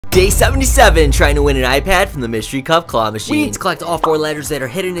Day 77, trying to win an iPad from the Mystery Cup claw machine. We need to collect all 4 letters that are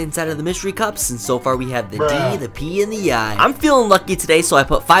hidden inside of the mystery cups, and so far we have the D, the P, and the I. I'm feeling lucky today, so I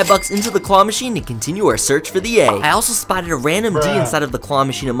put $5 into the claw machine to continue our search for the A. I also spotted a random D inside of the claw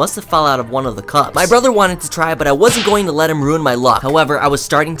machine. It must have fell out of one of the cups. My brother wanted to try, but I wasn't going to let him ruin my luck. However, I was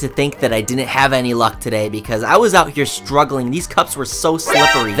starting to think that I didn't have any luck today because I was out here struggling. These cups were so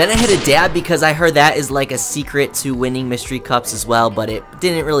slippery. Then I hit a dab because I heard that is like a secret to winning mystery cups as well, but it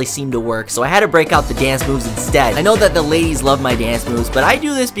didn't really seem to work, so I had to break out the dance moves instead. I know that the ladies love my dance moves, but I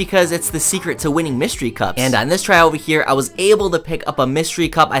do this because it's the secret to winning mystery cups. And on this try over here, I was able to pick up a mystery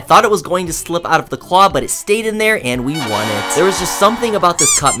cup. I thought it was going to slip out of the claw, but it stayed in there and we won it. There was just something about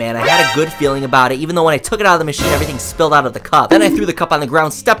this cup, man. I had a good feeling about it, even though when I took it out of the machine, everything spilled out of the cup. Then I threw the cup on the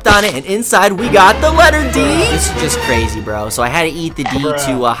ground, stepped on it, and inside we got the letter D. This is just crazy, bro. So I had to eat the D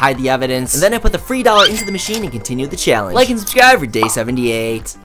to hide the evidence, and then I put the free $1 into the machine and continued the challenge. Like and subscribe for day 78.